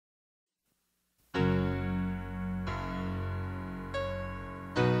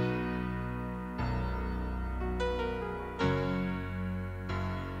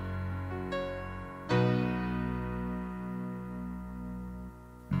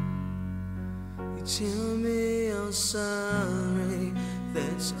Tell me you're sorry,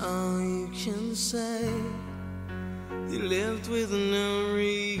 that's all you can say. You left with no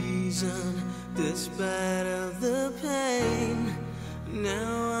reason, despite of the pain.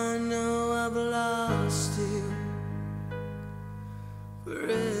 Now I know I've lost you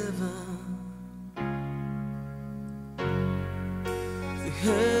forever. The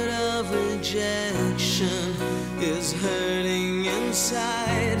hurt of rejection is hurting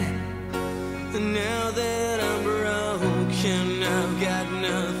inside. And now that I'm broken, I've got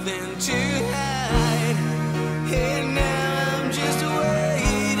nothing to hide. And now I'm just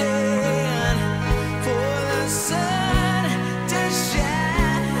waiting for the sun to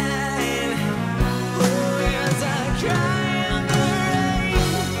shine. Oh, as I cry in the rain,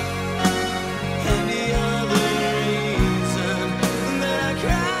 and you're the reason that I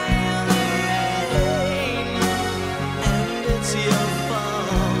cry in the rain. And it's your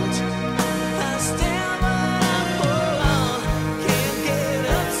fault. I stand but I fall, can't get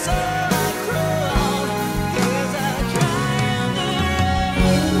up so I crawl, as I cry in the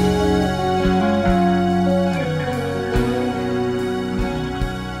rain.